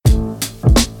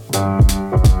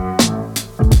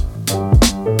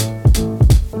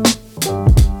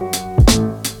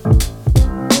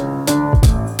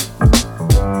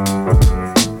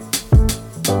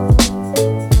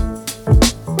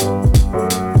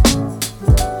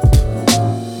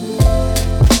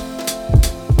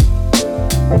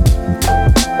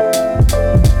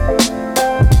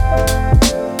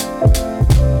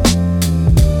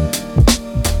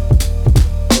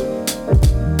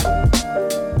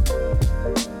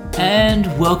And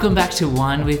welcome back to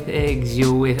Wine with Eggs.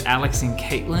 You're with Alex and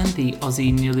Caitlin, the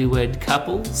Aussie newlywed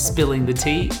couple, spilling the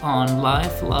tea on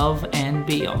life, love, and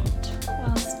beyond.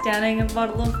 Whilst downing a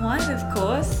bottle of wine, of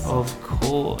course. Of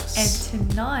course. And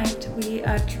tonight we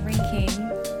are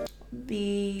drinking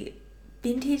the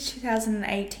vintage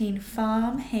 2018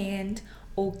 Farmhand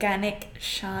Organic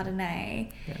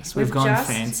Chardonnay. Yes, we've gone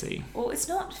fancy. Well, it's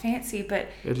not fancy, but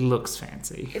it looks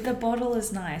fancy. The bottle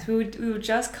is nice. We were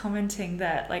just commenting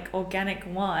that like organic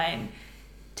wine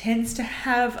tends to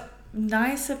have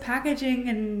nicer packaging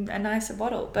and a nicer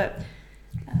bottle, but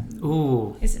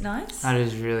ooh, is it nice? That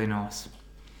is really nice.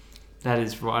 That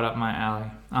is right up my alley.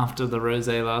 After the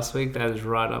rosé last week, that is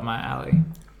right up my alley.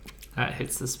 That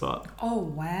hits the spot. Oh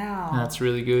wow, that's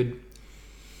really good.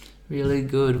 Really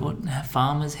good. What,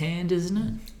 Farmer's Hand, isn't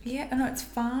it? Yeah, no, it's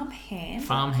Farmhand.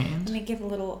 Farmhand. Let me give a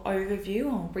little overview.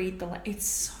 I'll read it's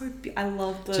so I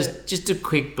love the... Just a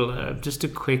quick blurb, just a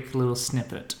quick little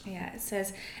snippet. Yeah, it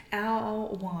says,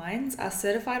 our wines are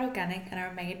certified organic and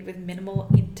are made with minimal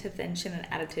intervention and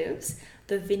additives.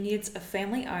 The vineyards are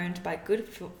family owned by good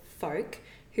folk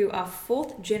who are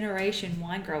fourth generation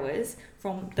wine growers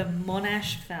from the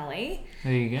Monash Valley.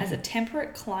 There you go. Has a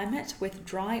temperate climate with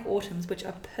dry autumns which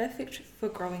are perfect for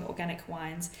growing organic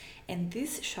wines. And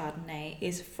this Chardonnay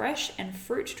is fresh and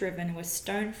fruit driven with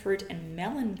stone fruit and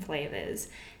melon flavours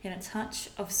and a touch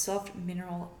of soft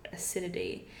mineral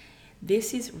acidity.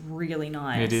 This is really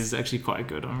nice. It is actually quite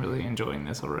good. I'm really enjoying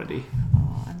this already.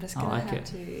 Oh, I'm just gonna I'm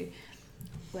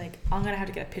gonna have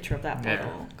to get a picture of that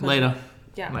bottle. Yeah. Later.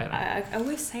 Yeah, later. I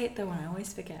always say it though and I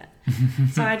always forget.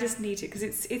 So I just need to because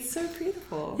it's so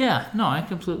beautiful. Yeah, no, I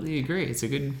completely agree. It's a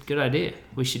good idea.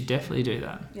 We should definitely do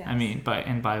that. Yes. I mean,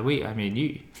 by we, I mean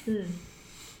you. Mm.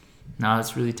 No,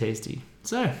 it's really tasty.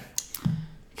 So,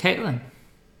 Caitlin,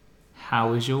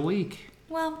 how was your week?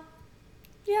 Well,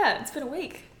 yeah, it's been a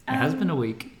week. It has been a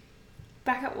week.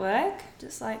 Back at work,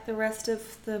 just like the rest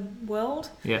of the world.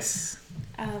 Yes.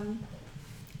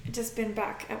 Just been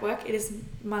back at work. It is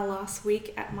my last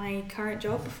week at my current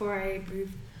job before I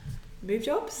move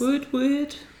jobs.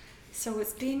 Wood. So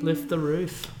it's been... Lift the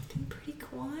roof. It's been pretty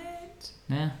quiet.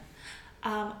 Yeah.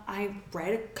 I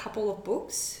read a couple of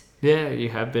books. Yeah, you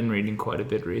have been reading quite a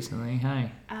bit recently,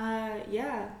 hey?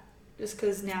 Yeah. Just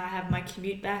because now I have my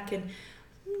commute back and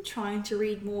I'm trying to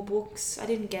read more books. I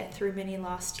didn't get through many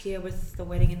last year with the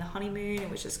wedding and the honeymoon. It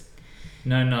was just...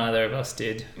 No, neither of us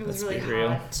did. It was really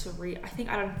hard to read. I think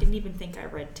didn't even think I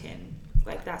read 10.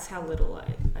 Like, that's how little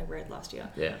I read last year.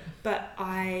 Yeah. But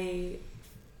I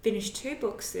finished 2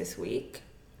 books this week,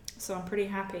 so I'm pretty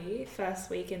happy.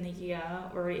 First week in the year,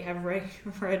 already have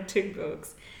read 2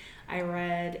 books. I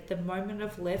read The Moment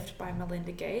of Lift by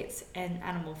Melinda Gates and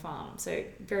Animal Farm. So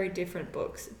very different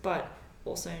books, but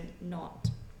also not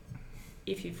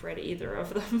if you've read either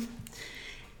of them.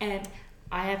 And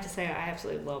I have to say I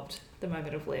absolutely loved The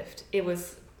Moment of Lift. It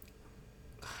was...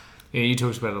 Yeah, you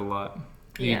talked about it a lot.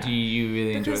 Yeah. You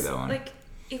really enjoyed that one. Like,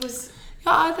 it was...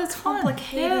 Oh, that's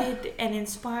complicated and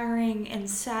inspiring and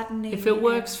saddening. If it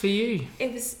works for you.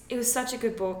 It was such a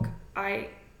good book. I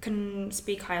can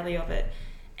speak highly of it.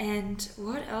 And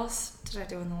what else did I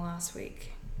do in the last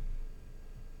week?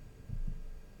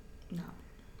 No.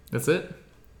 That's it?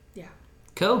 Yeah.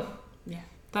 Cool. Yeah.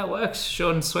 That works.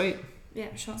 Short and sweet.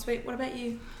 Yeah, short and sweet. What about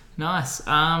you? Nice.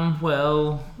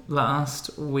 Well,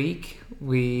 last week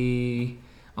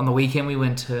on the weekend we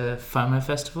went to FOMO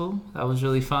Festival. That was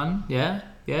really fun. Yeah,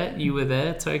 you were there.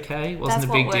 It's okay. It wasn't a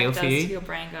big deal for you. That's what work does to your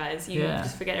brain, guys. You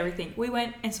just forget everything. We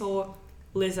went and saw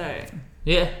Lizzo.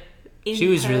 Yeah. She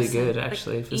was really good, like,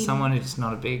 actually, for someone who's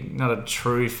not a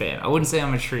true fan. I wouldn't say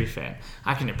I'm a true fan.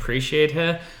 I can appreciate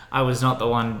her. I was not the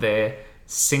one there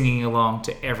singing along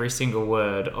to every single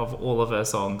word of all of her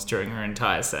songs during her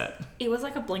entire set. It was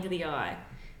like a blink of the eye.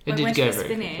 When she was very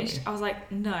finished, quickly. I was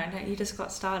like, no, you just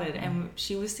got started. And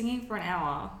she was singing for an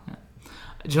hour. Yeah.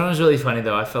 Do you know what was really funny,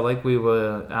 though? I felt like we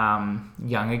were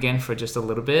young again for just a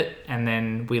little bit, and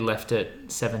then we left at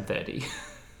 7:30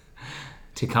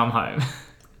 to come home.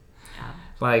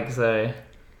 Yeah. So...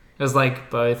 It was like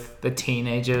both the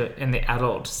teenager and the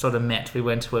adult sort of met. We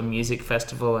went to a music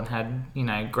festival and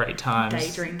had, great times.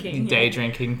 Day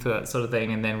drinking, for that sort of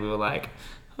thing. And then we were like,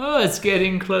 oh, it's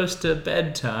getting close to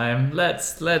bedtime.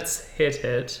 Let's hit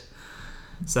it.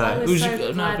 So it was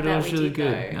really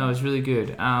good. No, it was really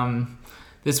good.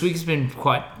 This week's been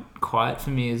quite quiet for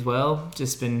me as well.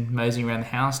 Just been moseying around the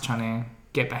house, trying to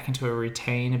get back into a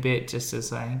routine a bit, just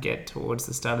as I get towards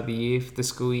the start of the year, the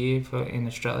school year in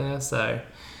Australia. So...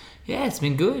 yeah, it's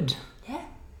been good. Yeah.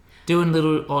 Doing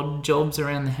little odd jobs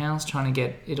around the house, trying to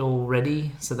get it all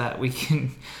ready so that we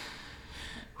can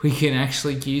we can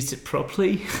actually use it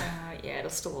properly. Yeah, it'll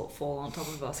still fall on top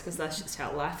of us because that's just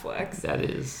how life works. That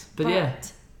is. But yeah.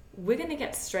 We're going to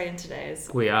get straight into today's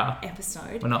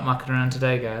episode. We're not mucking around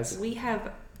today, guys. We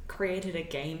have created a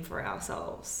game for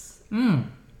ourselves.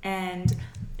 And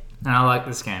I like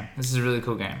this game. This is a really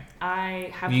cool game.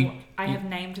 I have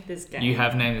named this game. You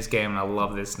have named this game and I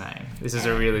love this name. This is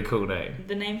a really cool name.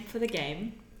 The name for the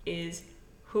game is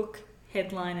Hook,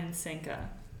 Headline and Sinker.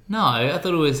 No, I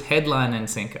thought it was Headline and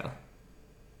Sinker.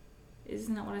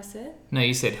 Isn't that what I said? No,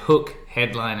 you said Hook,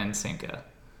 Headline and Sinker.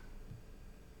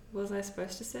 What was I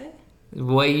supposed to say? The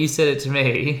way you said it to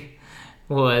me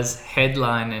was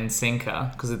Headline and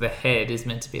Sinker, because the head is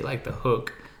meant to be like the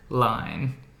hook,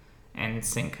 line, and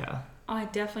sinker. I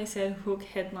definitely said Hook,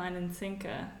 Headline and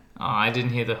Sinker. Oh, I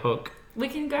didn't hear the hook. We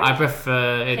can go. I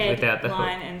prefer it without the hook.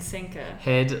 Headline and Sinker.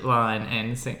 Headline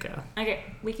and Sinker. Okay,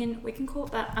 we can call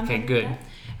it that. Okay, good.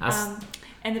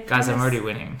 And the guys, I'm already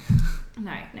winning.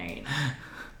 No, you're not.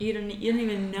 You don't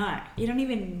even know. You don't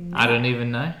even know. I don't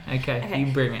even know? Okay,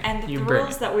 you bring it. And the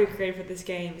rules that we've created for this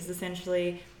game is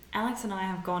essentially Alex and I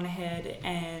have gone ahead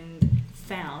and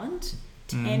found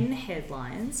 10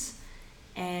 headlines,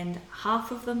 and half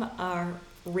of them are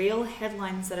real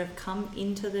headlines that have come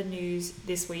into the news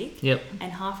this week. Yep.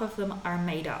 And half of them are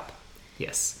made up.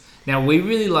 Yes. Now, we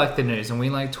really like the news, and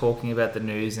we like talking about the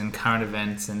news and current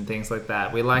events and things like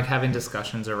that. We like having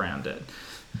discussions around it.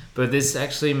 But this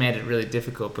actually made it really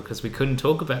difficult because we couldn't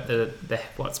talk about the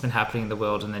what's been happening in the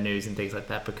world and the news and things like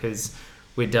that because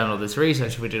we'd done all this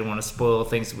research. We didn't want to spoil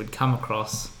things that we'd come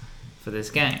across for this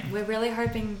game. We're really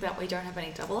hoping that we don't have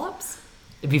any double-ups.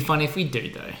 It'd be funny if we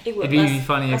do, though. It would. It'd be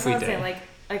funny if we do. Saying,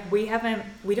 like we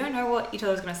don't know what each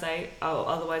other's going to say. Oh,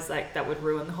 otherwise, like that would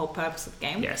ruin the whole purpose of the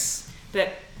game. Yes. But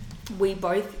we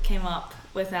both came up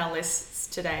with our lists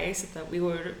today so that we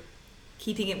were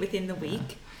keeping it within the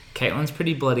week. Caitlin's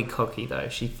pretty bloody cocky, though.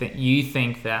 You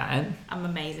think that I'm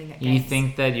amazing at games. You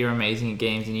think that you're amazing at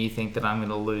games, and you think that I'm going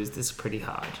to lose this pretty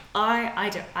hard. I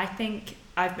do. I think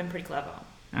I've been pretty clever.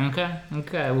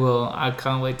 Okay. Well, I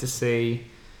can't wait to see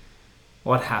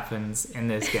what happens in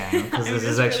this game because this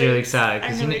is actually really exciting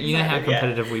because you know how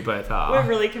competitive we both are. We're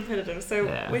really competitive, so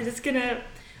we're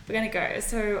gonna go.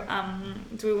 So,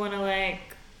 do we want to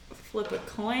flip a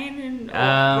coin or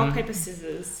rock paper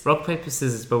scissors? Rock paper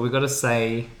scissors, but we've got to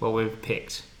say what we've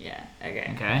picked. Yeah.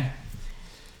 Okay. Okay.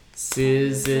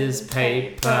 Scissors,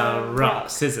 paper, rock.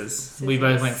 Scissors. We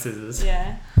both went scissors.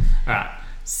 Yeah. All right.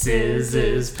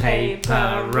 Scissors,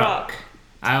 paper, rock.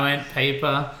 I went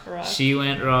paper. Rock. She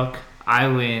went rock. I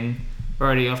win. We're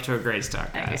already off to a great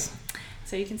start, guys. Okay.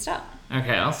 So you can start.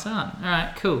 Okay, I'll start. All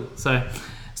right, cool. So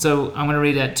I'm going to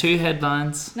read out 2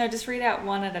 headlines. No, just read out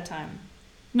one at a time.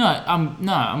 No, I'm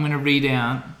going to read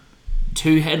out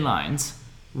 2 headlines.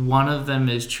 One of them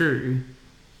is true.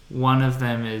 One of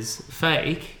them is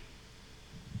fake.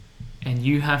 And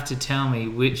you have to tell me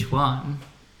which one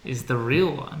is the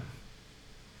real one.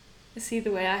 See,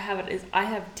 the way I have it is I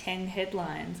have 10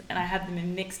 headlines and I have them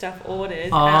in mixed up orders.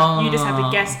 And you just have to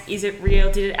guess, is it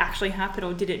real? Did it actually happen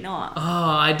or did it not? Oh,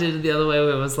 I did it the other way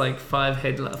where it was 5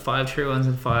 true ones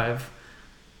and 5.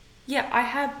 Yeah, I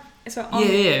have... So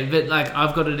but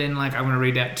I've got it in I'm going to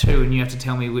read out 2 and you have to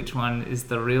tell me which one is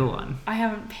the real one. I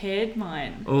haven't paired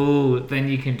mine. Oh, then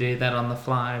you can do that on the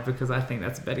fly because I think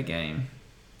that's a better game.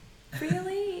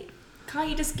 Really? Can't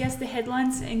you just guess the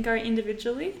headlines and go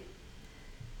individually?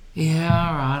 Yeah,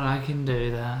 alright, I can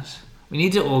do that. We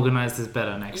need to organise this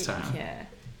better next time. Yeah,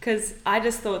 because I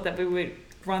just thought that we would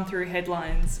run through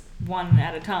headlines one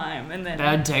at a time and then...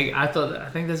 I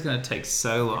think that's going to take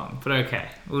so long, but okay,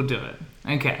 we'll do it.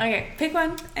 Okay, pick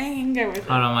one and go with it.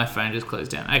 Hold on, my phone just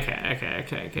closed down.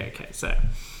 Okay. So,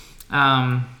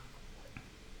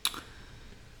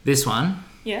 this one.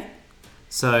 Yeah.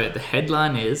 So the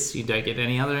headline is, you don't get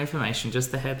any other information,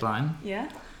 just the headline. Yeah.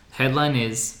 Headline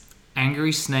is,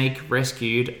 angry snake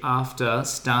rescued after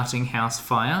starting house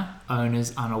fire,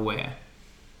 owners unaware.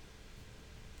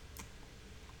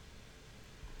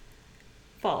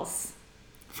 False.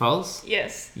 False?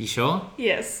 Yes. You sure?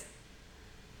 Yes.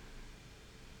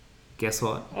 Guess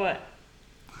what? What?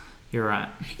 You're right.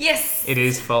 Yes! It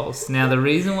is false. Now, the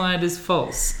reason why it is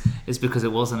false is because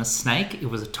it wasn't a snake, it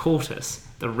was a tortoise.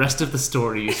 The rest of the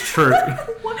story is true.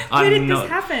 Where did this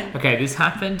happen? Okay, this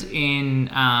happened in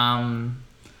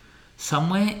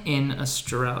somewhere in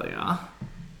Australia,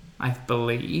 I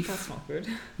believe. That's not good.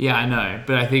 Yeah, I know,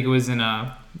 but I think it was in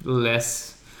a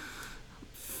less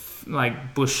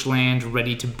bushland,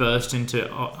 ready to burst into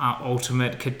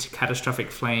ultimate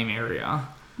catastrophic flame area.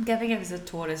 I'm guessing if it's a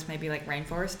tortoise, maybe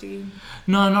rainforesty.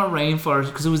 No, not rainforest,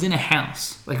 because it was in a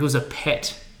house. It was a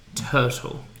pet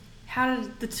turtle. How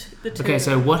did the turtle... Okay,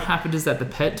 so what happened is that the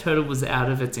pet turtle was out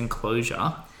of its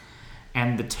enclosure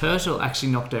and the turtle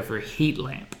actually knocked over a heat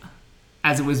lamp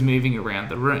as it was moving around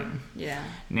the room. Yeah.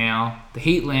 Now, the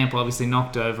heat lamp obviously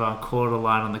knocked over, caught a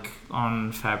light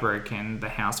on fabric, and the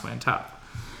house went up.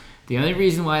 The only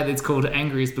reason why it's called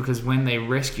Angry is because when they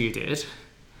rescued it,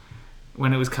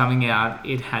 when it was coming out,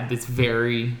 it had this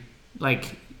very,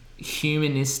 like,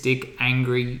 humanistic,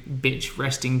 angry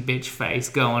resting bitch face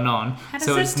going on. How does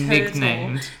so it's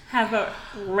nicknamed. Have a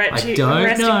resting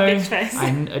bitch face?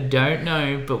 I don't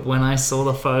know, but when I saw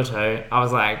the photo, I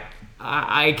was like,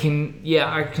 I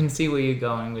can see where you're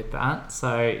going with that.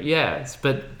 So yes,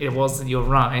 but it wasn't. You're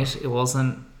right. It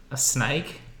wasn't a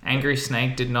snake. Angry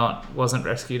snake wasn't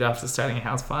rescued after starting a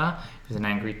house fire. It was an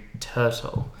angry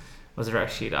turtle. Was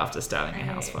rescued after starting a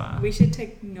house fire. We should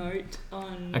take note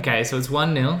on... Okay, so it's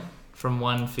 1-0 from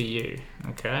 1 for you.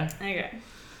 Okay?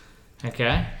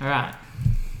 Okay, alright.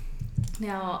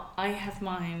 Now, I have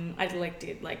mine... I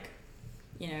did,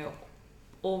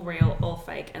 all real or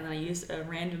fake, and then I used a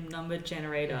random number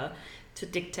generator to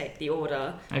dictate the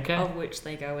order of which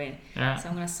they go in. Right. So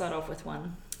I'm going to start off with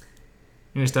one.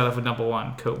 You're going to start off with number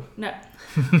 1. Cool. No.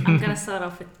 I'm going to start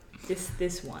off with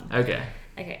this one. Okay.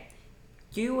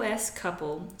 US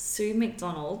couple sue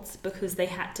McDonald's because they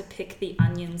had to pick the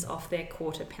onions off their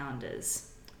quarter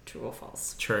pounders. True or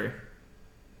false? True.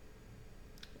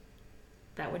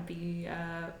 That would be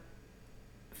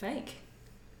fake.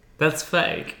 That's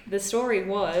fake. The story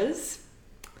was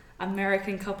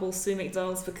American couple sue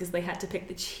McDonald's because they had to pick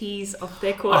the cheese off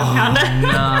their quarter pounder.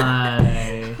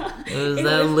 No. It was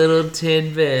that little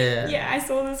tidbit. Yeah, I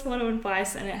saw this one on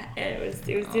Vice and it was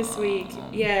this week.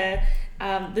 Yeah.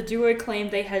 The duo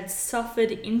claimed they had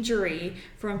suffered injury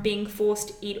from being forced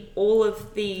to eat all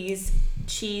of these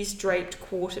cheese-draped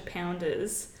quarter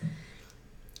pounders.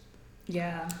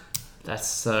 Yeah. That's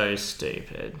so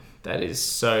stupid. That is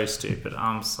so stupid.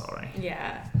 I'm sorry.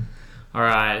 Yeah.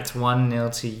 Alright, it's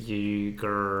 1-0 to you,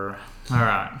 grr.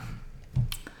 Alright,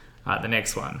 the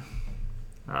next one.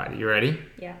 Alright, you ready?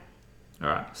 Yeah.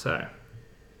 Alright, so...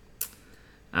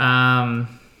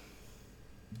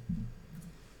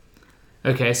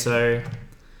 Okay, so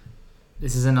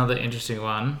this is another interesting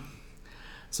one.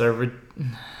 So,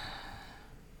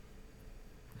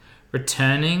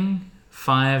 returning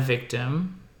fire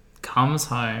victim comes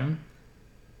home,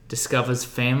 discovers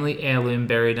family heirloom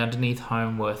buried underneath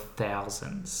home worth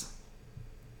thousands.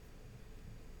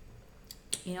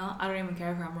 You know, I don't even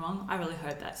care if I'm wrong. I really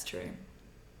hope that's true.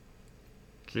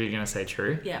 So you're going to say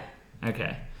true? Yeah.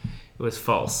 Okay. It was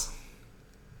false.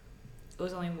 It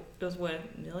was worth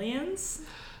millions?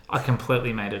 I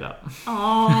completely made it up.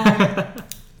 Oh,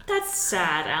 that's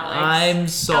sad, Alex. I'm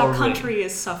sorry. Our country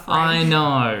is suffering. I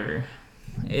know.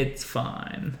 It's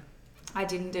fine. I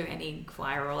didn't do any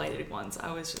fire-related ones.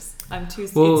 It's too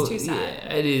sad.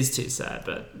 Yeah, it is too sad,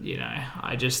 but,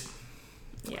 I just...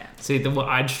 Yeah. See,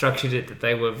 I'd structured it that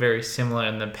they were very similar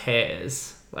in the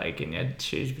pairs, and you had to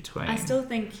choose between. I still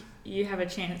think you have a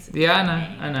chance. Yeah,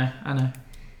 I know.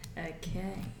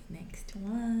 Okay, next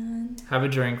one. Have a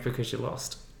drink because you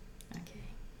lost. Okay.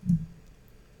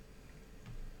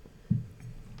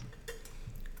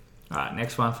 Alright,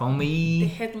 next one for me. The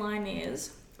headline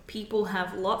is, people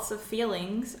have lots of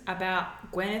feelings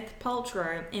about Gwyneth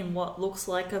Paltrow in what looks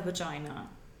like a vagina.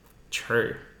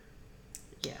 True.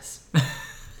 Yes.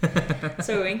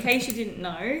 So, in case you didn't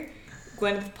know,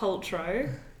 Gwyneth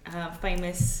Paltrow,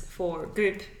 famous for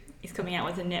Goop, is coming out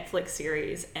with a Netflix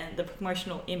series, and the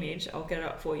promotional image, I'll get it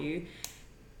up for you,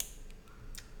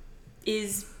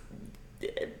 is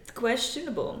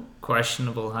questionable.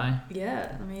 Questionable, hey?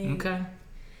 Yeah, I mean... Okay.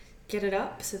 Get it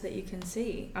up so that you can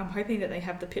see. I'm hoping that they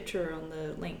have the picture on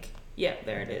the link. Yeah,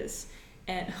 there it is.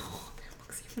 And, that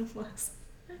looks even worse.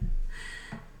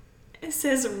 It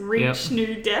says, reach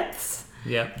new depths.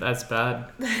 Yep, that's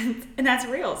bad. And that's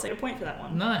real, so a point for that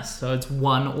one. Nice. So it's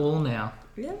 1-1 now.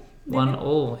 Yeah.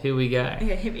 1-1. Here we go.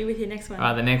 Okay, hit me with your next one.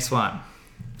 Alright, the next one.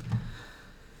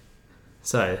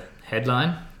 So,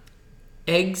 headline.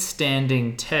 Egg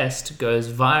standing test goes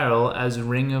viral as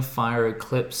Ring of Fire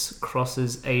eclipse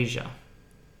crosses Asia.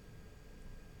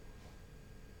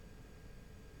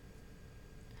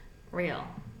 Real.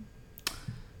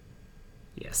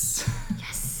 Yes.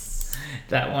 Yes.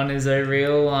 That one is a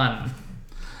real one.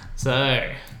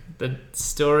 So, the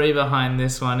story behind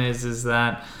this one is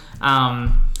that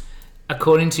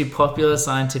according to popular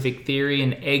scientific theory,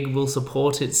 an egg will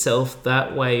support itself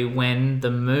that way when the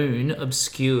moon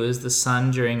obscures the sun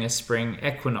during a spring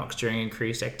equinox, during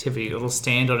increased activity. It'll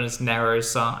stand on its narrow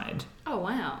side. Oh,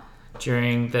 wow.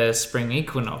 During the spring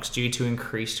equinox due to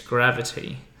increased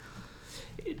gravity.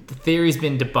 The theory's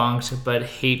been debunked, but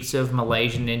heaps of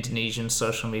Malaysian and Indonesian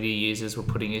social media users were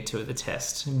putting it to the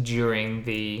test during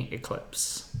the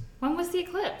eclipse. When was the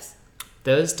eclipse?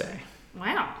 Thursday.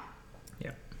 Wow.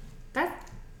 Yep.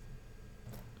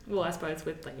 Well, I suppose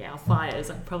with our fires,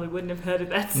 I probably wouldn't have heard of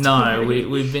that story. No,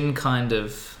 we've been kind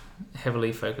of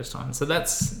heavily focused on. So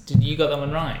you got that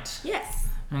one right? Yes.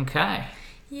 Okay.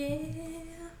 Yeah,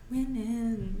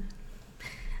 winning.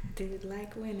 Dude,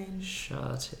 like winning.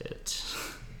 Shut it.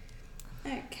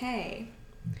 Okay.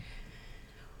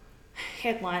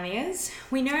 Headline is,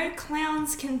 we know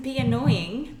clowns can be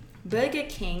annoying. Burger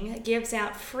King gives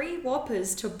out free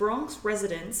Whoppers to Bronx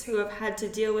residents who have had to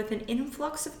deal with an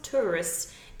influx of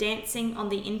tourists dancing on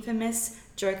the infamous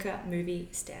Joker movie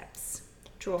steps.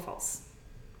 True or false?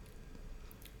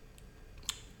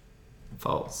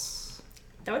 False.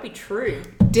 That would be true.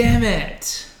 Damn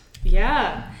it.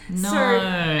 Yeah. No.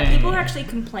 So people are actually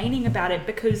complaining about it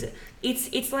because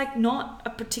it's like not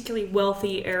a particularly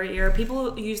wealthy area.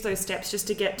 People use those steps just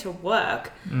to get to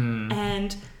work,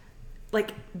 and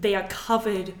like they are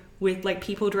covered with like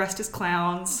people dressed as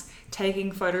clowns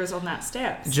taking photos on that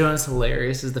steps. Do you know what's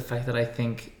hilarious is the fact that I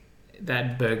think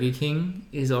that Burger King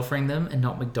is offering them and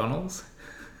not McDonald's.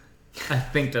 I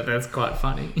think that's quite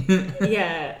funny.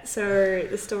 Yeah. So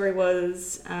the story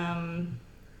was.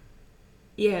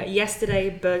 Yesterday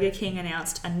Burger King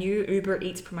announced a new Uber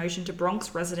Eats promotion to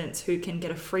Bronx residents who can get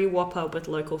a free Whopper with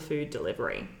local food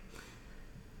delivery.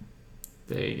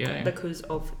 There you go. Because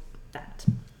of that.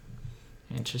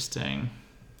 Interesting.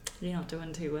 You're not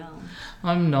doing too well.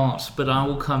 I'm not, but I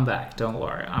will come back. Don't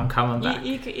worry. I'm coming back.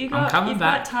 You've got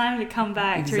time to come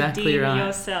back exactly to redeem right.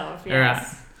 yourself. Yes. All right.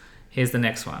 Here's the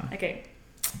next one. Okay.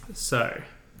 So,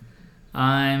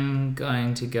 I'm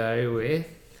going to go with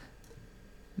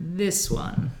this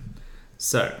one.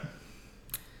 So,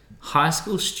 high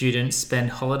school students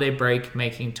spend holiday break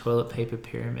making toilet paper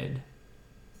pyramid.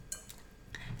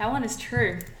 That one is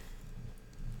true.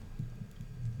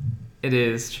 It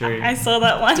is true. I saw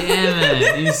that one. Damn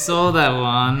it, you saw that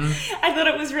one. I thought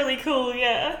it was really cool,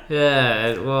 yeah. Yeah,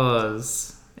 it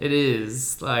was. It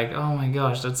is. Like, oh my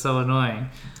gosh, that's so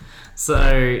annoying.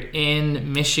 So,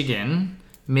 in Michigan,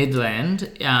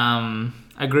 Midland,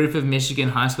 a group of Michigan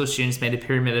high school students made a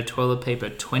pyramid of toilet paper,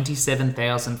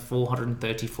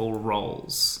 27,434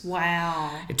 rolls.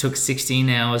 Wow. It took 16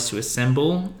 hours to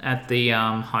assemble at the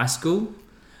high school.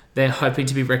 They're hoping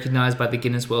to be recognised by the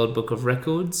Guinness World Book of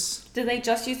Records. Did they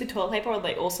just use the toilet paper or did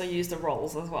they also use the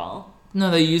rolls as well? No,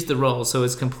 they used the rolls, so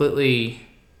it's completely...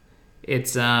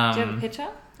 It's... Do you have a picture?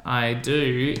 I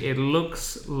do. It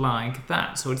looks like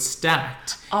that. So it's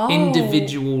stacked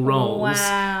individual rolls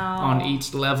on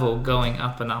each level going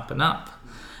up and up and up.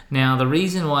 Now, the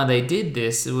reason why they did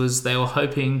this was they were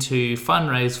hoping to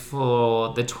fundraise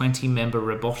for the 20-member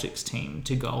robotics team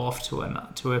to go off to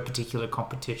a particular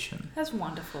competition. That's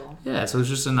wonderful. Yeah, so it was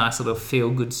just a nice little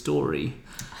feel-good story.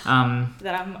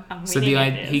 That I'm so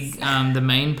the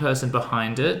main person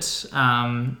behind it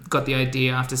got the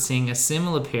idea after seeing a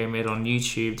similar pyramid on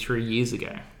YouTube 3 years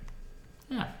ago.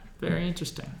 Yeah, very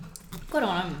interesting. Good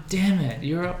on him. Damn it,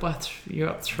 you're up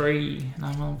 3 and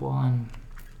I'm on 1.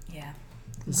 Yeah.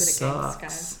 This good at sucks.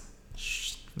 games,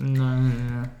 Shh.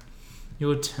 No.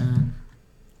 Your turn.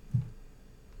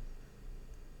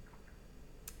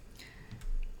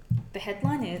 The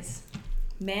headline is,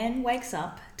 man wakes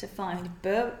up to find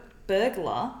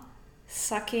burglar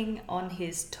sucking on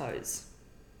his toes.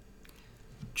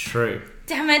 True.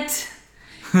 Damn it!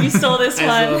 You saw this one.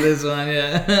 I saw this one,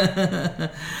 yeah.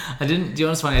 Do you know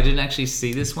what's funny? I didn't actually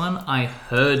see this one. I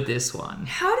heard this one.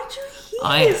 How did you hear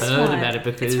this one? I heard about it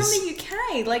because... It's from the UK.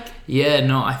 Yeah,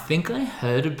 no, I think I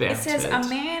heard about it. It says, a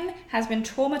man has been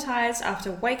traumatized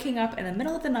after waking up in the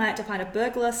middle of the night to find a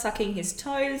burglar sucking his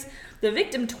toes. The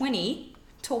victim, 20,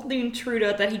 told the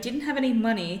intruder that he didn't have any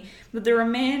money, but the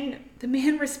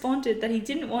man responded that he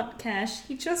didn't want cash.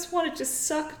 He just wanted to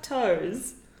suck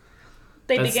toes.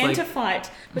 They began to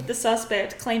fight with the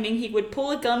suspect, claiming he would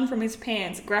pull a gun from his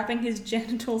pants, grabbing his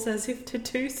genitals as if to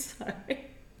do so.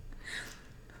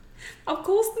 Of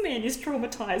course the man is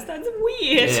traumatized. That's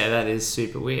weird. Yeah, that is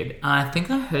super weird. I think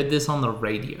I heard this on the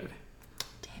radio.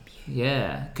 Damn you.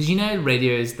 Yeah, because you know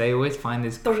radios, they always find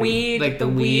this weird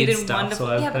and stuff. wonderful.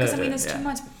 So because there's too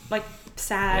much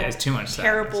sad, there's too much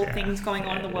terrible things going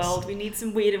on in the world. We need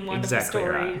some weird and wonderful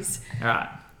stories. Right. All right,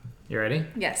 you ready?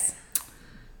 Yes.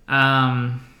 Which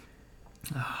one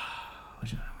am I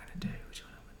going to do?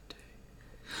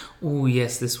 Oh,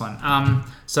 yes, this one.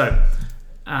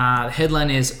 The headline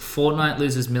is Fortnite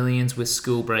loses millions with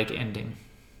school break ending.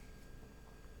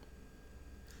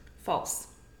 False.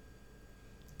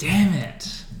 Damn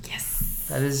it. Yes.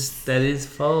 That is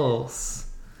false.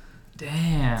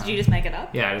 Damn. Did you just make it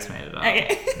up? Yeah, I just made it up.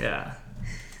 Okay. Yeah.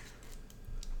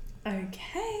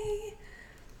 Okay.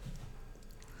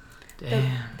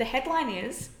 Damn. The headline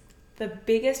is, the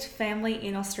biggest family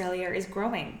in Australia is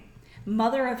growing.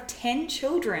 Mother of 10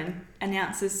 children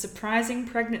announces surprising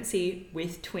pregnancy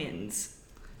with twins.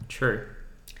 True.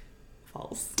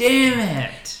 False. Damn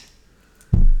it.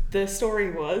 The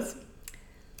story was,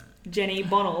 Jenny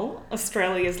Bonnell,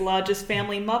 Australia's largest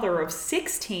family mother of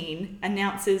 16,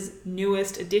 announces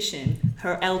newest addition.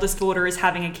 Her eldest daughter is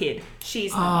having a kid.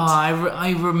 She's not. Oh,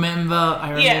 I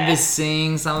remember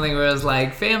seeing something where it was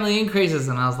like, family increases,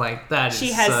 and I was like, that is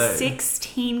She has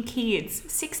 16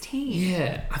 kids. 16.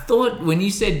 Yeah. I thought when you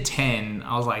said 10,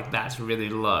 I was like, that's really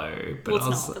low. But,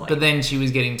 Well, it's not, but then she was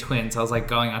getting twins, so I was like,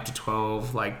 going up to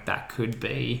 12, like, that could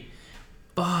be.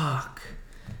 Fuck.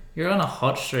 You're on a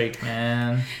hot streak,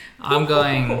 man. I'm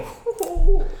going...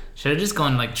 Should have just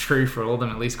gone, like, true for all of them,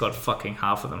 at least got fucking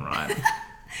half of them right.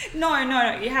 No.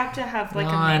 You have to have, like,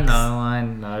 a mix. I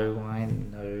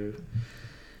know.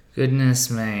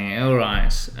 Goodness me. All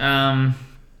right.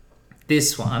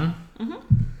 This one.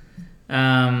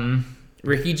 Mm-hmm.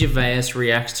 Ricky Gervais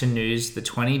reacts to news the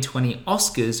 2020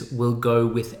 Oscars will go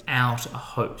without a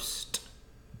host.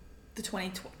 The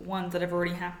 21 that have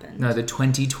already happened. No, the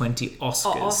 2020 Oscars.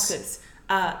 Oh,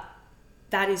 Oscars.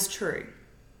 That is true.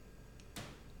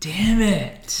 Damn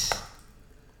it.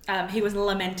 He was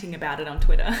lamenting about it on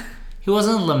Twitter. He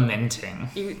wasn't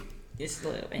lamenting. Just a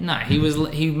little bit. No, he was.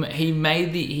 He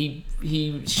made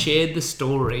he shared the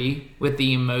story with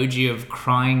the emoji of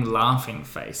crying, laughing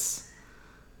face.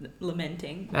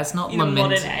 Lamenting. That's not in lamenting. In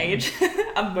the modern age,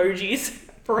 emojis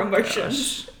for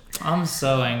emotions. Gosh. I'm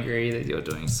so angry that you're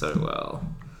doing so well.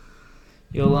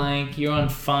 You're on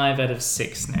 5 out of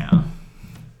 6 now.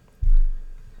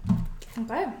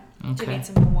 Okay. Do you need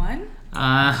some more wine?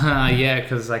 Yeah,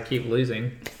 because I keep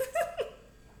losing.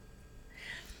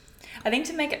 I think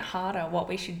to make it harder, what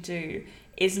we should do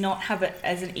is not have it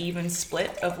as an even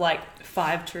split of like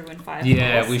 5 true and 5 false.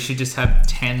 Yeah, we should just have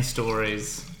 10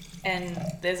 stories. And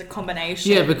there's a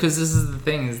combination. Yeah, because this is the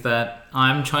thing, is that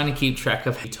I'm trying to keep track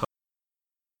of...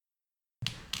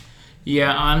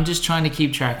 Yeah, I'm just trying to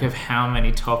keep track of how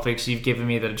many topics you've given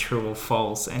me that are true or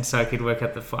false, and so I could work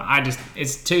out the fun.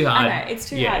 It's too hard. I know, it's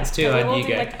too hard. Yeah, it's too hard. We'll You do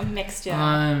go. like a mixture.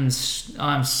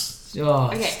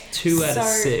 Okay, 2 out of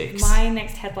 6. My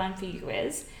next headline for you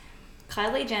is,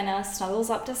 Kylie Jenner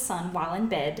snuggles up to son while in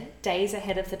bed, days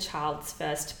ahead of the child's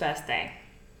first birthday.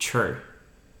 True.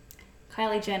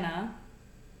 Kylie Jenner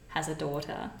has a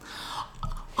daughter.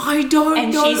 I don't know.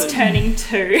 And she's turning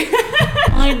 2.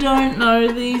 I don't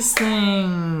know these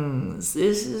things.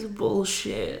 This is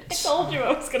bullshit. I told you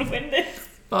I was going to win this.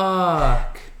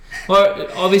 Fuck. Well,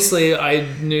 obviously I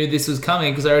knew this was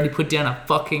coming because I already put down a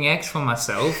fucking X for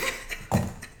myself.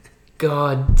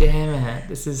 God damn it.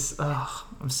 This is...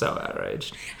 I'm so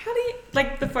outraged. How do you...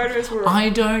 Like, the photos were... I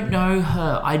don't know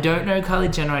her. I don't know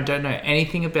Kylie Jenner. I don't know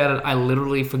anything about it. I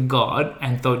literally forgot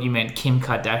and thought you meant Kim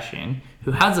Kardashian,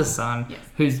 who has a son, yes,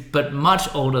 who's but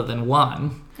much older than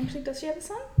one. Actually, does she have a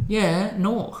son? Yeah,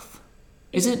 North.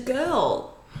 Is it?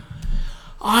 Girl.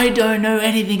 I don't know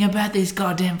anything about this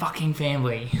goddamn fucking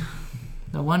family.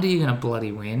 No wonder you're gonna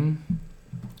bloody win.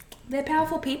 They're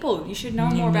powerful people. You should know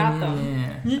more about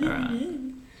them. Yeah. Alright.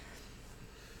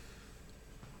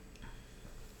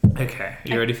 Okay,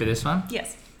 you ready for this one?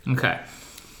 Yes. Okay.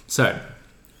 So,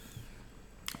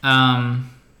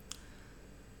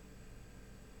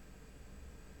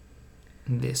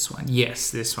 this one. Yes,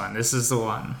 this one. This is the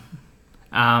one.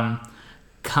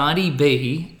 Cardi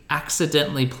B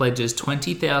accidentally pledges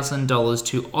 $20,000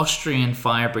 to Austrian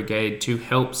fire brigade to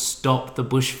help stop the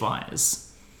bushfires.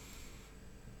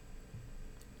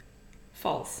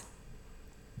 False.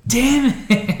 Damn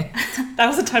it! That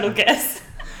was a total guess.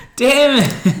 Damn it!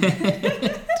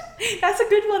 That's a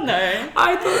good one, though.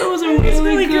 I thought it was a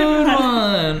really good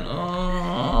one.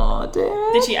 Oh, damn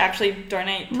it. Did she actually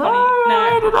donate 20? No,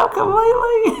 I ended up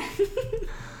completely.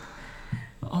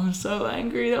 I'm so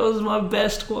angry. That was my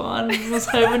best one. I was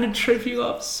hoping to trip you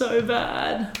up so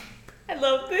bad. I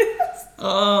love this.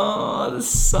 Oh, this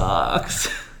sucks.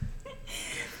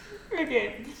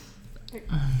 Okay.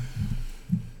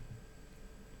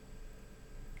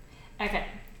 Okay.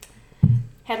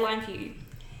 Headline for you.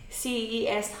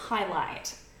 CES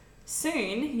highlight.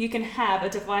 Soon you can have a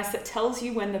device that tells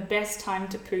you when the best time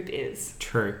to poop is.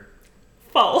 True.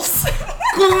 False.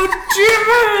 God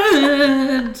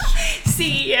damn it!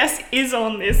 CES is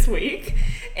on this week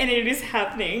and it is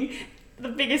happening. The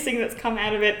biggest thing that's come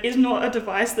out of it is not a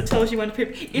device that tells you when to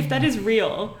poop. If that is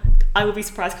real, I will be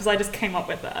surprised because I just came up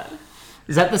with that.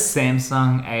 Is that the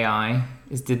Samsung AI?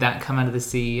 Did that come out of the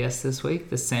CES this week?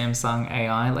 The Samsung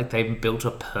AI? Like they built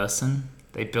a person?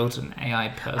 They built an AI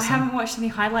person? I haven't watched any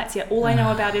highlights yet. All I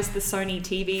know about is the Sony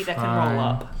TV that can roll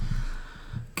up.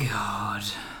 God.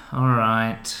 All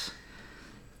right.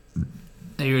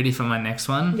 Are you ready for my next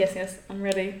one? Yes, I'm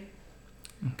ready.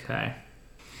 Okay.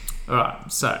 All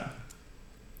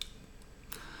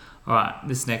right,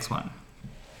 this next one.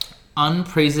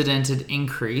 Unprecedented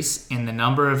increase in the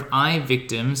number of eye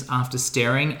victims after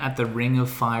staring at the Ring of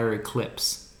Fire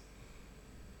eclipse.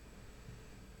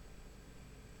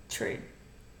 True.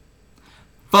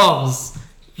 False.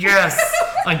 Yes.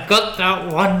 I got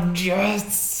that one.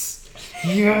 Yes.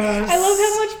 I love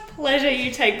how much pleasure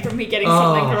you take from me getting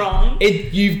something wrong.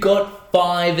 You've got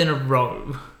 5 in a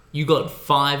row. You got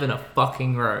 5 in a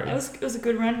fucking row. It was a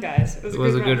good run, guys. It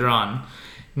was a good run.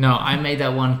 No, I made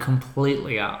that one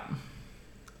completely up.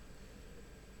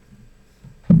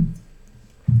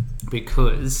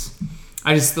 Because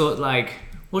I just thought, like,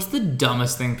 what's the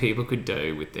dumbest thing people could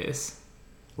do with this?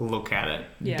 Look at it.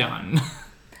 Yeah. Done.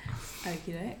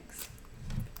 Okey-dokes.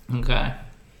 Okay.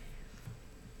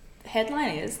 The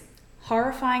headline is,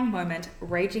 horrifying moment,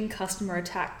 raging customer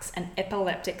attacks an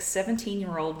epileptic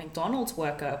 17-year-old McDonald's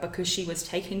worker because she was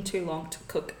taking too long to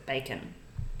cook bacon.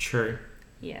 True.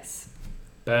 Yes.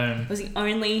 Boom. It was the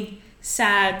only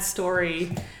sad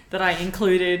story that I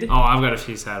included. Oh, I've got a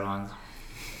few sad ones.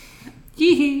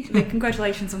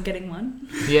 Congratulations on getting one.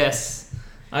 Yes,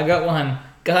 I got one.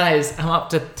 Guys, I'm up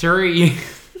to 3.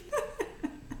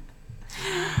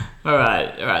 All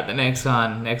right. The next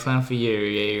one for you. Are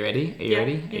you ready? Are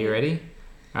you ready?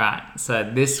 All right. So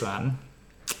this one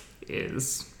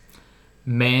is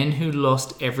man who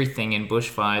lost everything in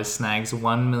bushfires snags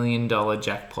 $1 million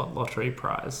jackpot lottery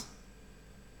prize.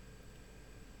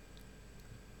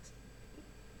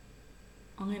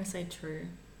 I'm going to say true.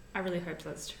 I really hope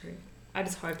that's true. I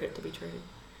just hope it to be true.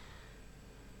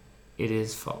 It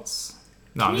is false.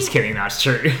 No, I'm just kidding. No, it's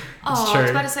true. It's true. I was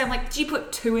about to say, I'm like, did you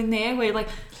put 2 in there? Where you're like,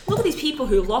 look at these people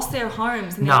who lost their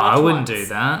homes. And no, I wouldn't do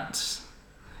that.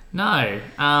 No.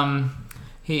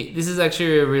 This is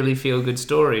actually a really feel-good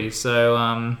story.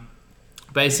 So,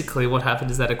 basically what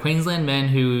happened is that a Queensland man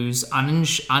whose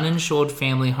uninsured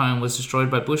family home was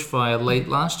destroyed by bushfire late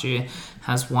last year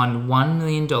has won $1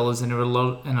 million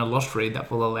in a lottery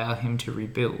that will allow him to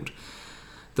rebuild.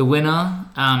 The winner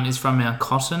is from Mount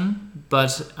Cotton,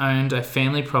 but owned a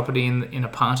family property in a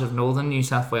part of northern New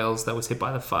South Wales that was hit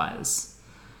by the fires.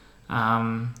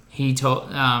 He told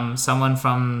someone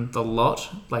from the lot,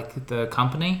 like the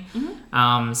company,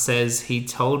 says he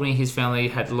told me his family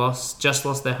had just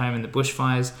lost their home in the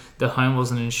bushfires. The home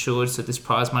wasn't insured, so this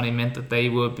prize money meant that they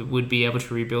would be able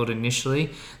to rebuild initially.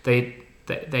 They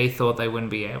thought they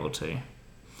wouldn't be able to. It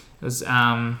was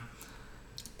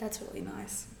that's really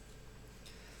nice.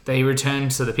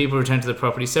 The people returned to the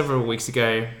property several weeks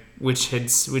ago, which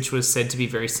was said to be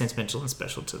very sentimental and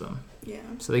special to them. Yeah.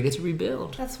 So they get to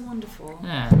rebuild. That's wonderful.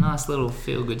 Yeah, nice little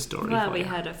feel-good story. Glad we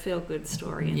had a feel-good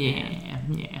story in there.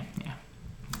 Yeah.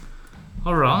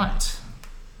 All right.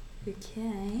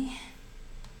 Okay.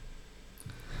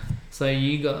 So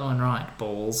you got one right,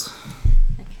 balls.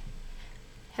 Okay.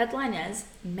 Headline is,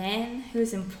 man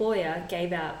whose employer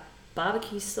gave out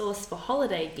barbecue sauce for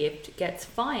holiday gift gets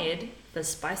fired for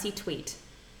spicy tweet.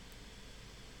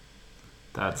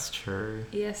 That's true.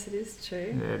 Yes, it is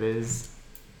true. It is.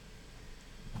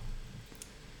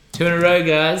 2 in a row,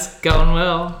 guys. Going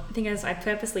well. The thing is, I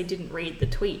purposely didn't read the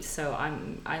tweet, so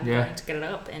I'm going to get it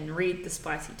up and read the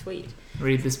spicy tweet.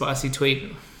 Read the spicy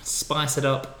tweet. Spice it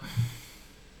up.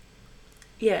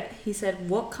 Yeah, he said,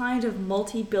 what kind of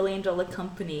multi-billion-dollar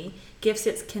company gives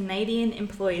its Canadian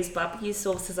employees barbecue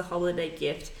sauce as a holiday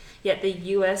gift, yet the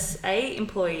USA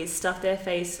employees stuff their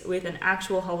face with an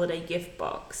actual holiday gift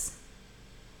box?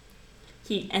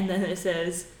 And then it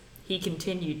says, he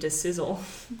continued to sizzle.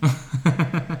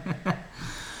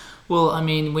 Well, I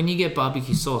mean, when you get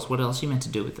barbecue sauce, what else are you meant to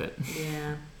do with it?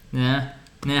 Yeah.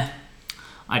 Nah.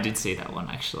 I did see that one,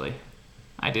 actually.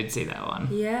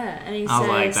 Yeah, and he I was says,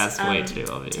 like, that's way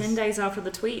too obvious. 10 days after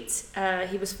the tweets,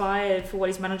 he was fired for what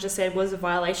his manager said was a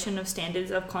violation of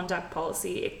standards of conduct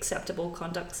policy, acceptable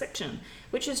conduct section,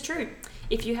 which is true.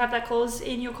 If you have that clause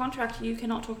in your contract, you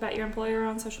cannot talk about your employer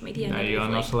on social media. No, you are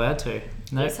not allowed to.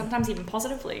 No. Sometimes even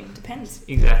positively. Depends.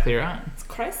 Exactly right. It's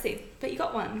crazy. But you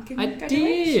got one. I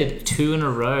did. 2 in a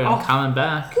row. I'm coming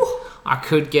back. Whew. I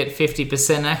could get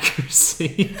 50%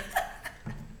 accuracy.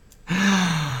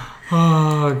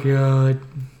 Oh, God.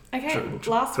 Okay,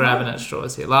 last Grabbing at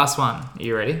straws here. Last one. Are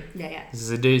you ready? Yeah. This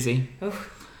is a doozy.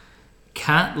 Oof.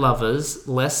 Cat lovers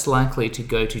less likely to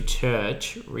go to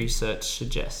church, research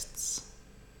suggests.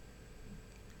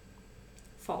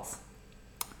 False.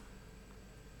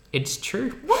 It's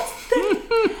true. What the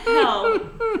hell?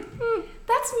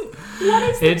 What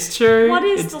is It's true. What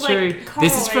is it's the, true. like,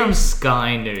 This is from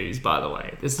Sky News, by the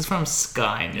way. This is from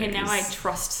Sky News. Yeah, now I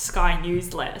trust Sky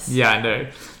News less. Yeah, I know.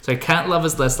 So cat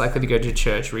lovers less likely to go to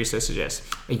church, research suggests.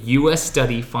 A US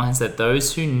study finds that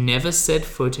those who never set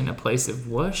foot in a place of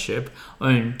worship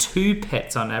own 2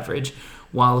 pets on average,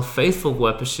 while faithful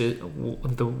worshippers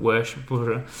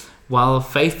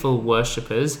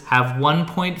have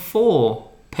 1.4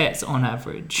 pets on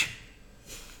average.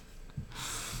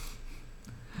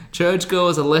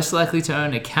 Churchgoers are less likely to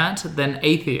own a cat than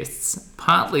atheists,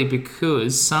 partly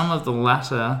because some of the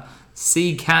latter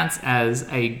see cats as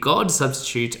a god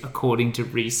substitute, according to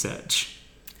research.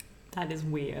 That is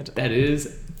weird. That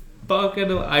is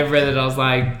fucking... I read it, I was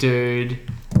like, dude,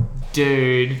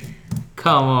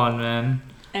 come on, man.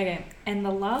 Okay, and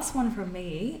the last one from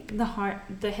me, the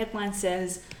headline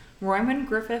says, Roman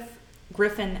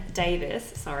Griffin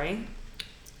Davis, sorry,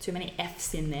 too many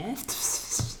F's in there,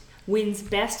 wins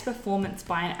Best Performance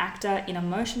by an Actor in a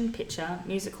Motion Picture,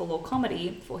 Musical or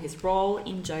Comedy for his role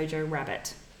in Jojo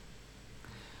Rabbit.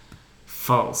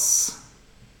 False.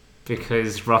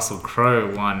 Because Russell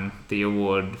Crowe won the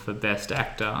award for Best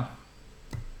Actor.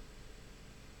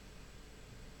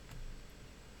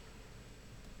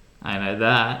 I know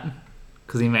that.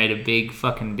 Because he made a big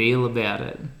fucking deal about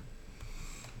it.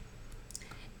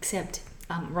 Except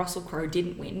Russell Crowe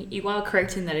didn't win. You are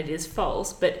correct in that it is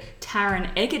false, but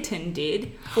Taron Egerton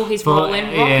did for his role in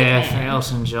Rocket Man. For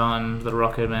Elton John, the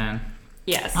Rocket Man.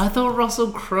 Yes. I thought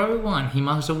Russell Crowe won. He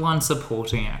must have won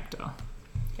supporting actor.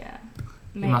 Yeah.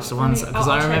 Maybe. He must have won, because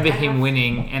I remember him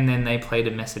winning, and then they played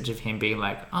a message of him being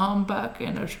like, I'm back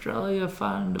in Australia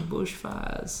fighting the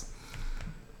bushfires.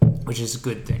 Which is a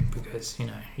good thing, because, you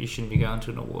know, you shouldn't be going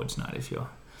to an awards night if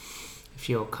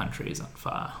your country is on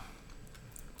fire.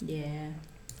 Yeah.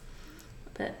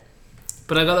 But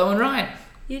I got that one right.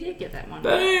 You did get that one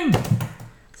Boom! right.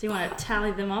 So you want to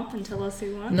tally them up and tell us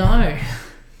who won? No.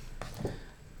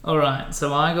 Alright,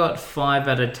 so I got 5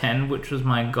 out of 10, which was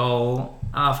my goal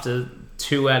after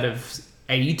 2 out of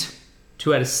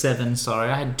 7, sorry.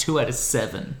 I had 2 out of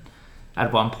 7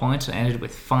 at one point. I ended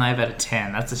with 5 out of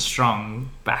 10. That's a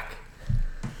strong back.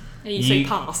 You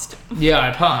passed. Yeah,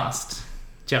 I passed.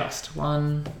 Just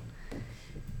one.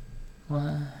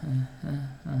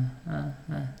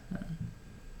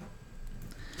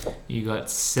 You got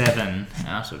 7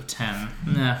 out of 10.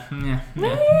 Yeah.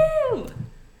 Woo!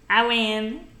 I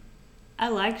win. I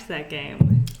liked that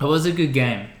game. It was a good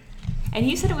game. And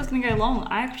you said it was going to go long.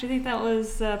 I actually think that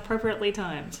was appropriately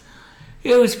timed.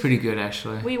 It was pretty good,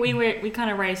 actually. We kind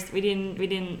of raced. We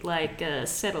didn't like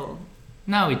settle.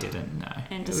 No, we didn't. No.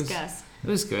 And discuss. It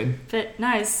was good. But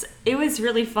nice. It was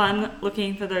really fun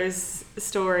looking for those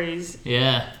stories.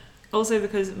 Yeah. Also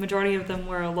because majority of them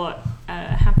were a lot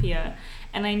happier.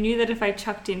 And I knew that if I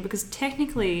chucked in, because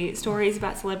technically stories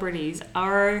about celebrities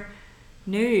are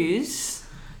news.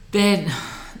 They're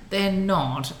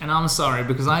not, and I'm sorry,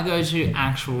 because I go to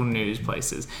actual news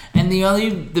places, and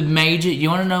the major, you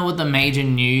want to know what the major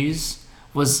news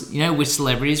was, you know, which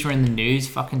celebrities were in the news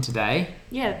fucking today?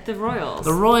 Yeah, the Royals.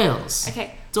 The Royals.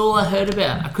 Okay. That's all I heard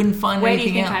about. I couldn't find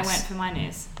anything else. Where do you think I went for my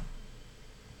news?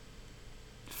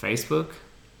 Facebook?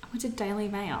 I went to Daily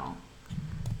Mail.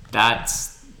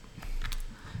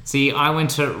 See, I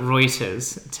went to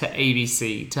Reuters, to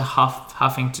ABC, to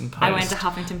Huffington Post. I went to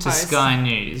Huffington Post. To Sky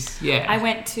News, yeah. I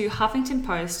went to Huffington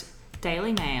Post,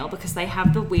 Daily Mail, because they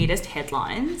have the weirdest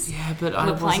headlines. Yeah, but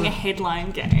We're playing a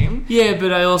headline game. Yeah,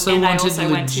 but I also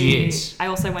wanted legit. I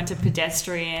also went to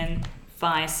Pedestrian,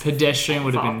 Vice. Pedestrian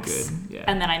would have been good. Yeah.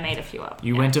 And then I made a few up.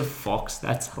 You went to Fox?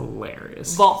 That's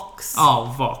hilarious. Vox.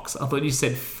 Oh, Vox. I thought you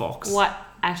said Fox. What?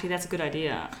 Actually, that's a good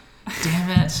idea.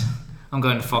 Damn it. I'm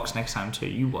going to Fox next time too.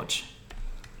 You watch.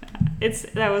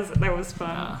 That was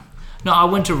fun. No, I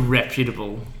went to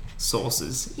reputable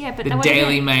sources. Yeah, but the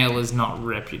Daily Mail is not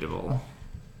reputable.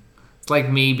 It's like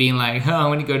me being like, oh, I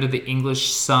want to go to the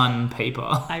English Sun paper.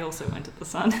 I also went to the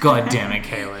Sun. God damn it,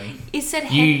 Kaylin. It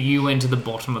said you went to the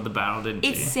bottom of the barrel, didn't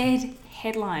you? It said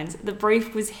headlines. The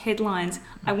brief was headlines.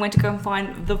 I went to go and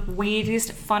find the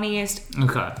weirdest, funniest,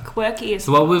 quirkiest.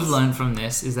 So what we've learned from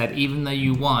this is that even though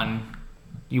you won,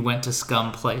 you went to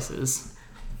scum places.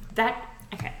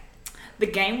 Okay. The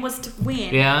game was to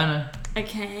win. Yeah, I know.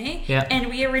 Okay. Yeah. And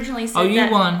we originally said you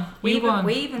won. We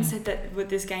even said that with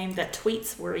this game that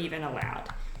tweets were even allowed.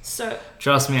 So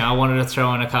trust me, I wanted to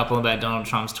throw in a couple about Donald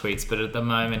Trump's tweets, but at the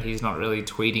moment he's not really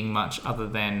tweeting much other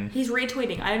than he's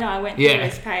retweeting. I know. I went to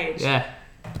his page. Yeah.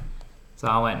 So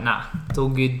I went, nah, it's all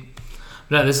good.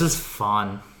 No, this is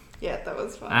fun. Yeah, that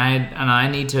was fun.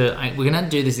 We're going to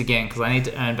do this again because I need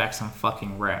to earn back some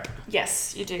fucking rep.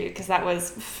 Yes, you do, because that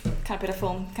was kind of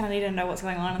pitiful. Kind of need to know what's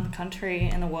going on in the country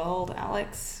and the world,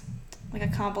 Alex. Like, I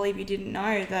can't believe you didn't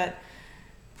know that,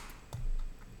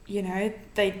 you know,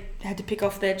 they had to pick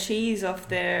off their cheese off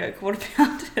their quarter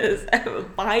pounders.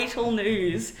 Vital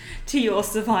news to your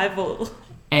survival.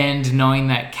 And knowing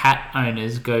that cat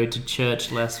owners go to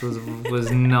church less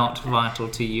was not vital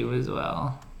to you as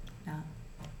well.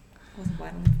 Wasn't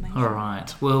vital information. All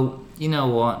right. Well, you know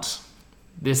what?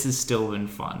 This has still been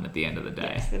fun at the end of the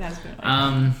day. Yes, it has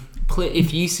been.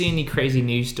 If you see any crazy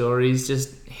news stories,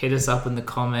 just hit us up in the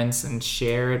comments and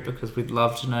share it, because we'd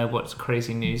love to know what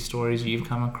crazy news stories you've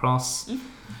come across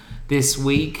this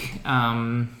week.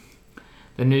 The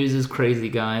news is crazy,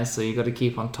 guys, so you got to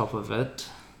keep on top of it.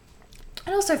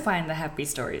 And also find the happy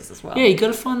stories as well. Yeah, you got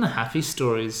to find the happy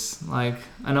stories. Like,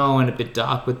 I know I went a bit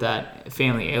dark with that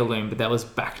family heirloom, but that was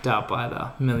backed up by the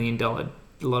 $1 million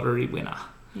lottery winner.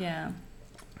 Yeah.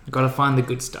 You got to find the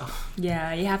good stuff.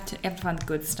 Yeah, you have to find the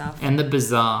good stuff. And the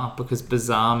bizarre, because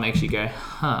bizarre makes you go,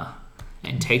 huh,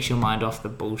 and takes your mind off the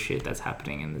bullshit that's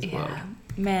happening in this world.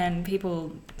 Man,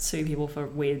 people sue people for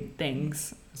weird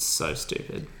things. It's so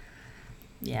stupid.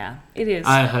 Yeah, it is.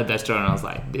 I heard that story and I was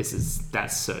like,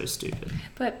 that's so stupid.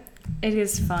 But it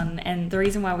is fun, and the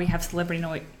reason why we have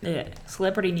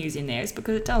celebrity news in there is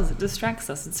because it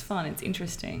distracts us. It's fun, it's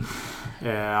interesting.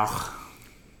 Yeah.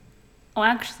 Oh,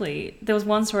 actually, there was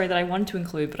one story that I wanted to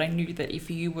include, but I knew that if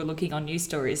you were looking on news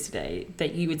stories today,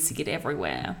 that you would see it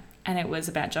everywhere, and it was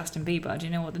about Justin Bieber. Do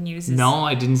you know what the news is? No,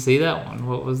 I didn't see that one.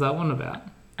 What was that one about?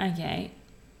 Okay.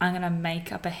 I'm going to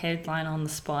make up a headline on the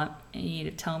spot, and you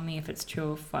need to tell me if it's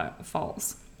true or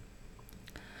false.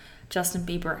 Justin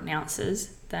Bieber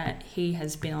announces that he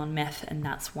has been on meth, and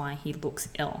that's why he looks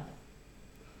ill.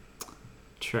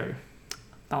 True.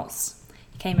 False.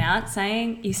 He came out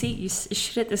saying, you see, you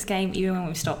shit at this game even when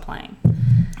we stop playing.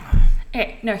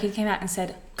 No, he came out and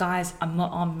said, guys, I'm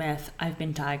not on meth. I've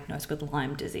been diagnosed with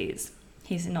Lyme disease.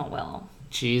 He's not well.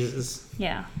 Jesus.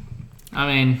 Yeah. I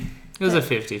mean, it was a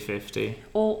 50-50.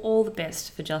 All the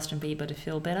best for Justin Bieber to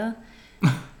feel better.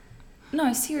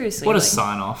 No, seriously. What a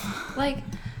sign off. Like,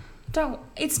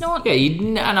 it's not. Yeah,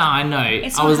 I know.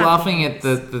 I was laughing at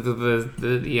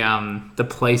the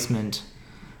placement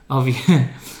of you.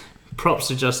 Props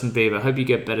to Justin Bieber. Hope you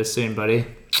get better soon, buddy.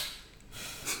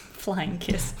 Flying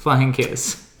kiss. Flying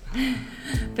kiss.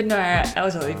 But no, that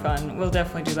was really fun. We'll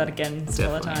definitely do that again some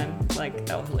other time. Like,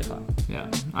 that was really fun. Yeah.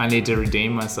 I need to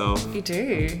redeem myself. You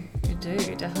do.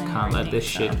 Definitely. Can't let this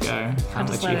shit go. Can't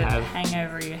just let it hang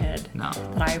over your head. No.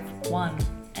 That I've won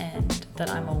and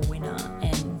that I'm a winner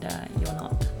and you're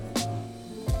not.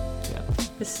 Yeah.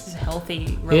 This is a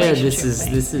healthy relationship.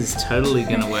 Yeah, this is totally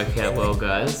going to work out well,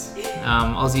 guys.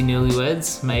 Aussie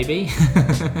newlyweds, maybe.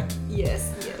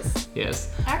 Yes.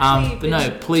 Actually, but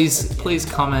no, please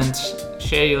comment,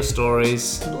 share your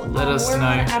stories, let us know. We're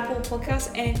on Apple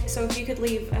Podcasts, and so if you could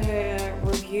leave a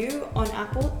review on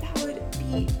Apple, that would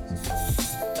be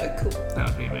so cool. That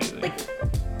would be amazing. Like,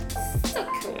 so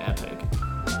cool. Yeah, epic.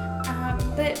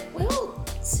 But we'll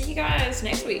see you guys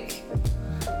next week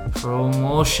for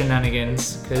more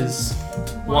shenanigans, because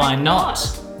why not?